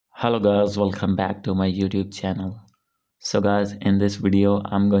Hello guys, welcome back to my YouTube channel. So guys, in this video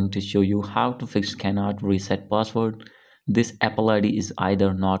I'm going to show you how to fix cannot reset password. This Apple ID is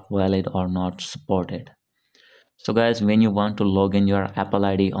either not valid or not supported. So guys, when you want to log in your Apple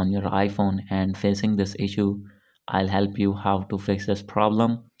ID on your iPhone and facing this issue, I'll help you how to fix this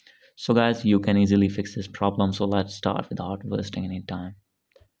problem. So guys, you can easily fix this problem. So let's start without wasting any time.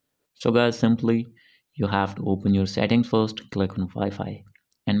 So guys, simply you have to open your settings first, click on Wi-Fi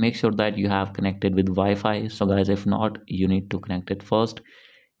and make sure that you have connected with Wi-Fi. So guys, if not, you need to connect it first.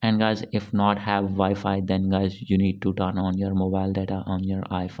 And guys, if not have Wi-Fi, then guys, you need to turn on your mobile data on your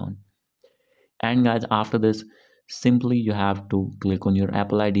iPhone. And guys, after this, simply you have to click on your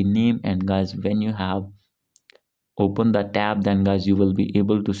Apple ID name. And guys, when you have open the tab, then guys, you will be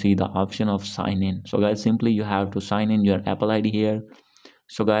able to see the option of sign in. So guys, simply you have to sign in your Apple ID here.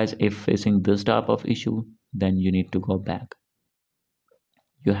 So guys, if facing this type of issue, then you need to go back.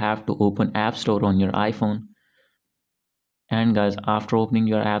 You have to open App Store on your iPhone. And guys, after opening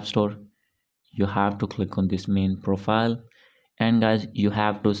your App Store, you have to click on this main profile. And guys, you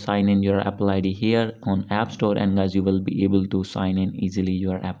have to sign in your Apple ID here on App Store. And guys, you will be able to sign in easily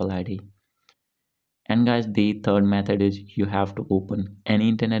your Apple ID. And guys, the third method is you have to open any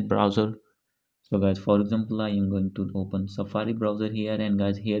internet browser. So guys, for example, I am going to open Safari browser here, and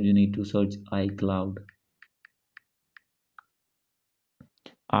guys, here you need to search iCloud.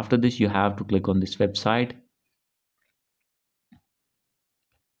 After this, you have to click on this website.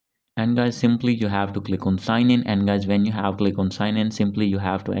 And guys, simply you have to click on sign in. And guys, when you have click on sign in, simply you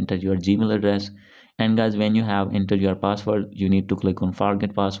have to enter your Gmail address. And guys, when you have entered your password, you need to click on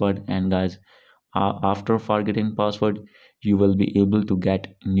forget password. And guys, after forgetting password, you will be able to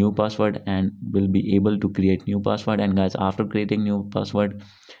get new password and will be able to create new password. And guys, after creating new password,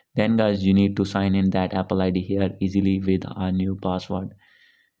 then guys, you need to sign in that Apple ID here easily with a new password.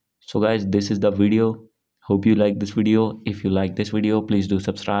 So guys, this is the video. Hope you like this video. If you like this video, please do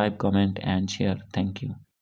subscribe, comment and share. Thank you.